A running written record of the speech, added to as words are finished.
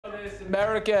As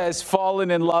America has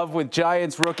fallen in love with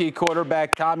Giants rookie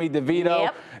quarterback Tommy DeVito,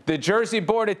 the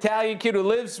Jersey-born Italian kid who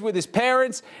lives with his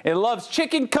parents and loves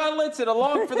chicken cutlets, and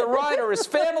along for the ride are his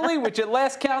family, which at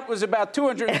last count was about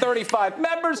 235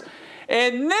 members.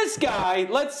 And this guy,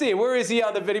 let's see, where is he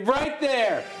on the video? Right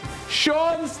there.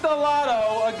 Sean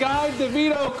Stellato, a guy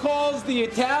DeVito calls the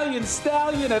Italian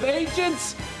Stallion of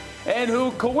agents, and who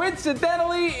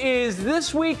coincidentally is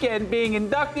this weekend being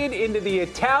inducted into the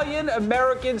Italian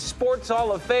American Sports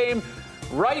Hall of Fame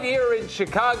right here in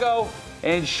Chicago.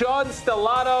 And Sean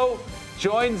Stellato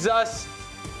joins us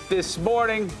this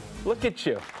morning. Look at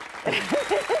you.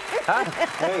 Huh?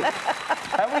 Hey,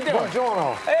 how we doing?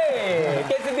 Buongiorno. Hey,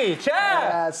 che si dice?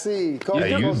 Sì. How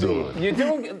you doing? You're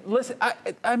doing, listen,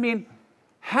 I mean,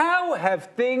 how have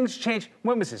things changed?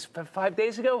 When was this? 5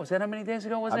 days ago? Was that how many days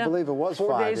ago was that? I believe it was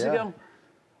 4 5 days ago.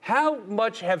 How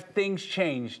much have things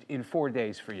changed in 4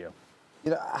 days for you?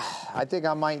 You know, I think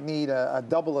I might need a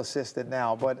double assistant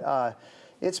now, but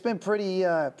it's been pretty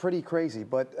crazy.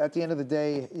 But at the end of the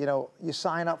day, you know, you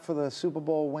sign up for the Super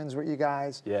Bowl wins with you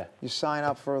guys. Yeah. You sign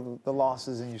up for the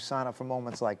losses, and you sign up for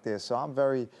moments like this. So I'm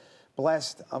very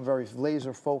blessed. I'm very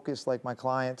laser focused, like my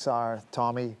clients are.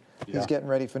 Tommy, he's getting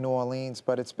ready for New Orleans,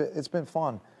 but it's been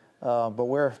fun. But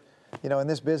we're, you know, in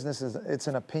this business, it's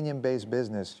an opinion-based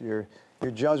business. You're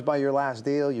judged by your last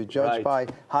deal. You're judged by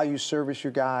how you service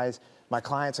your guys. My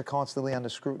clients are constantly under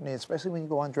scrutiny, especially when you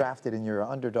go undrafted and you're an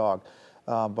underdog.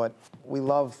 But we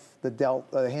love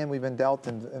the hand we've been dealt,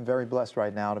 and very blessed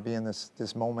right now to be in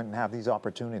this moment and have these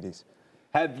opportunities.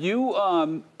 Have you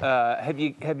you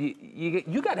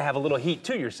got to have a little heat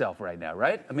to yourself right now,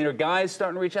 right? I mean, are guys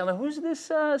starting to reach out? Like, who's this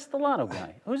Stellato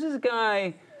guy? Who's this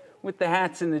guy with the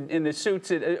hats and the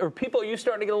suits? Or people, are you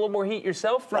starting to get a little more heat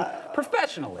yourself from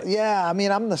professionally? Yeah, I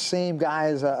mean, I'm the same guy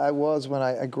as I was when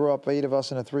I grew up, 8 of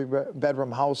us in a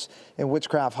 3-bedroom house in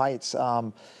Witchcraft Heights.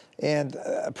 And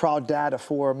a proud dad of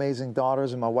 4 amazing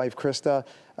daughters and my wife, Krista.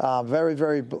 Very,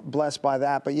 very blessed by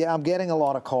that. But yeah, I'm getting a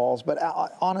lot of calls. But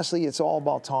honestly, it's all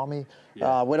about Tommy.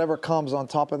 Whatever comes on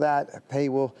top of that, hey,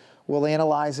 we'll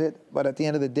analyze it. But at the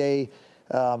end of the day,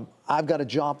 I've got a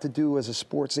job to do as a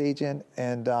sports agent.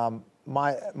 And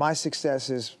my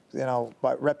success is, you know,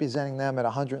 by representing them at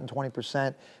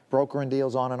 120%, brokering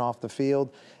deals on and off the field,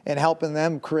 and helping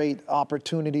them create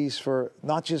opportunities for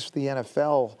not just the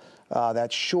NFL,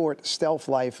 that short stealth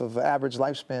life of average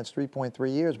lifespan's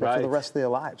 3.3 years, but for the rest of their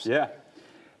lives. Yeah.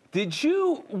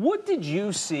 What did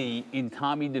you see in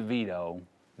Tommy DeVito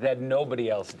that nobody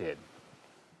else did?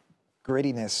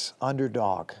 Grittiness,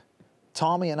 underdog.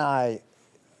 Tommy and I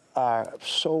are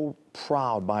so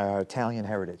proud by our Italian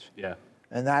heritage. Yeah.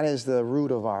 And that is the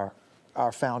root of our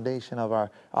foundation, of our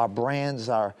brands,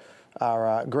 our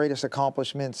greatest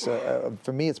accomplishments.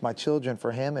 For me, it's my children.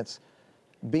 For him, it's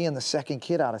being the second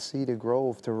kid out of Cedar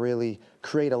Grove to really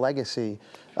create a legacy.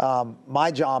 My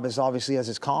job is obviously as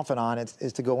his confidant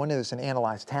is to go into this and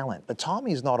analyze talent. But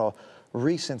Tommy's not a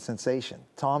recent sensation.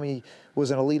 Tommy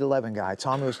was an Elite 11 guy.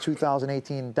 Tommy was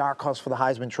 2018 dark horse for the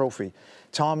Heisman Trophy.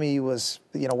 Tommy was,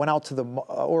 you know, went out to the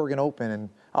Oregon Open and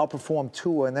outperformed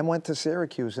Tua, and then went to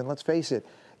Syracuse. And let's face it,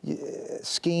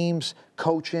 schemes,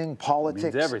 coaching, politics.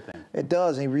 It means everything. It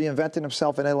does. And he reinvented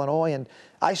himself in Illinois. And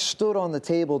I stood on the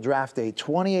table draft day.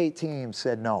 28 teams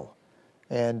said no.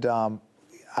 And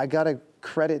I got to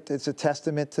credit, it's a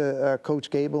testament to Coach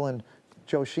Gable and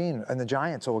Joe Sheen and the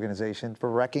Giants organization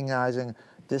for recognizing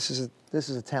this is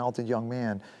a talented young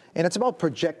man. And it's about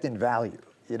projecting value.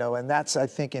 You know, and that's, I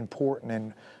think, important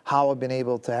in how I've been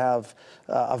able to have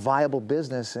a viable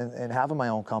business and having my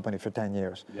own company for 10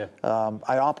 years. Yeah.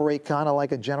 I operate kind of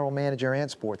like a general manager and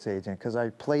sports agent because I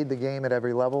played the game at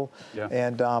every level. Yeah.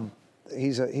 And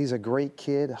he's a great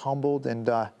kid, humbled and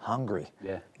hungry.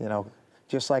 Yeah. You know,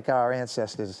 just like our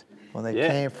ancestors when they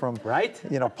came from,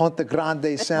 you know, Ponte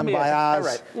Grande, San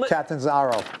Bias,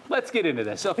 Catanzaro. Let's get into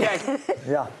this, okay?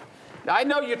 Yeah. I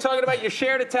know you're talking about your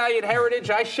shared Italian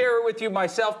heritage. I share it with you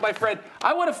myself, my friend.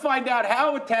 I want to find out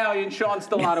how Italian Sean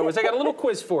Stellato is. I got a little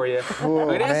quiz for you. I'm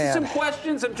going to ask you some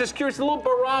questions. I'm just curious, a little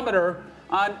barometer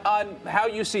on how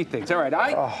you see things. All right,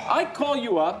 I call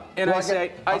you up and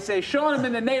I say, Sean, I'm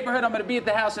in the neighborhood. I'm going to be at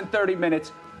the house in 30 minutes.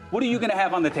 What are you going to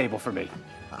have on the table for me?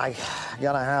 I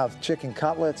got to have chicken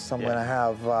cutlets. I'm going to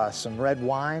have some red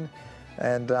wine,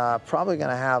 and probably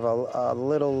going to have a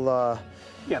little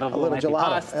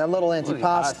gelato, a little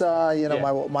antipasta. You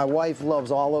know, my wife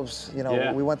loves olives. You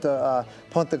know, we went to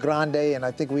Ponte Grande, and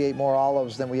I think we ate more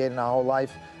olives than we ate in our whole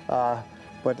life.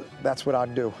 But that's what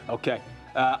I'd do. Okay.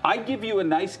 I give you a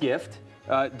nice gift.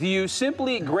 Do you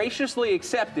simply graciously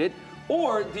accept it,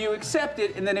 Or do you accept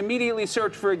it and then immediately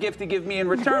search for a gift to give me in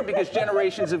return because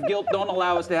generations of guilt don't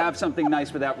allow us to have something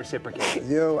nice without reciprocation?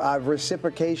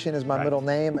 Reciprocation is my middle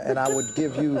name, and I would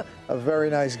give you a very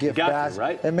nice gift back.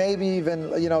 Right? And maybe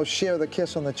even, you know, share the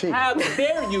kiss on the cheek. How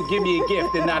dare you give me a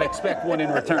gift and not expect one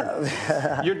in return?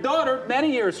 Your daughter,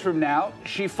 many years from now,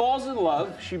 she falls in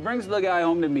love. She brings the guy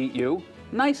home to meet you.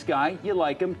 Nice guy, you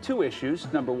like him. 2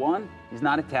 issues. Number 1, he's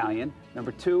not Italian.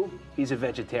 Number 2, he's a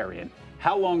vegetarian.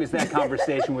 How long is that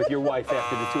conversation with your wife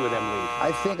after the 2 of them leave?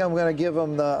 I think I'm going to give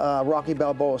him the Rocky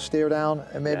Balboa stare down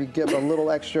and maybe give a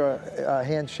little extra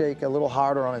handshake, a little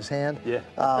harder on his hand. Yeah.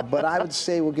 But I would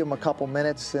say we'll give him a couple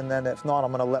minutes, and then if not,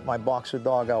 I'm going to let my boxer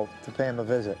dog out to pay him a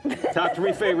visit. Top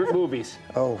 3 favorite movies.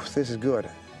 Oh, this is good.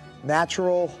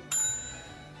 Natural.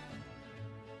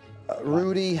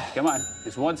 Rudy. Come on,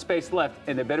 there's 1 space left,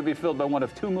 and it better be filled by one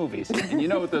of 2 movies. And you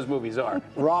know what those movies are.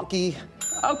 Rocky.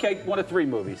 Okay, 1 of 3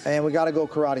 movies. And we got to go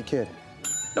Karate Kid.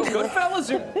 No,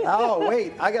 Goodfellas or... Oh,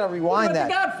 wait, I got to rewind that.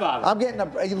 The Godfather? I'm getting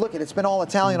a... Look, it's been all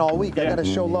Italian all week. I got to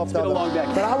show love to been a long day.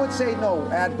 But I would say no,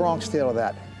 add Bronx Tale to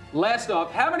that. Last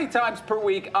off, how many times per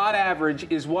week, on average,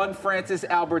 is one Francis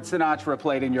Albert Sinatra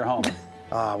played in your home?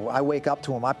 I wake up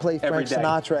to him. I play Frank day.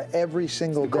 Sinatra every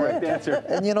single day. Correct answer.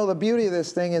 And you know, the beauty of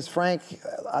this thing is, Frank,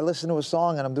 I listen to a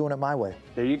song and I'm doing it my way.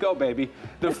 There you go, baby.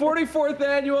 The 44th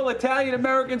Annual Italian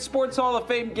American Sports Hall of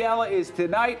Fame Gala is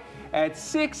tonight at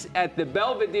 6 at the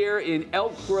Belvedere in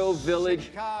Elk Grove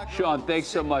Village. Sean, thanks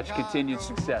so much. Continued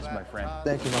success, my friend.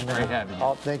 Thank you, my man. Great having you.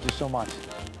 Oh, thank you so much.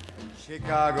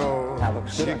 Chicago, That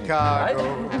looks good on you.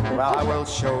 Chicago, Wow. I will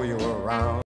show you around.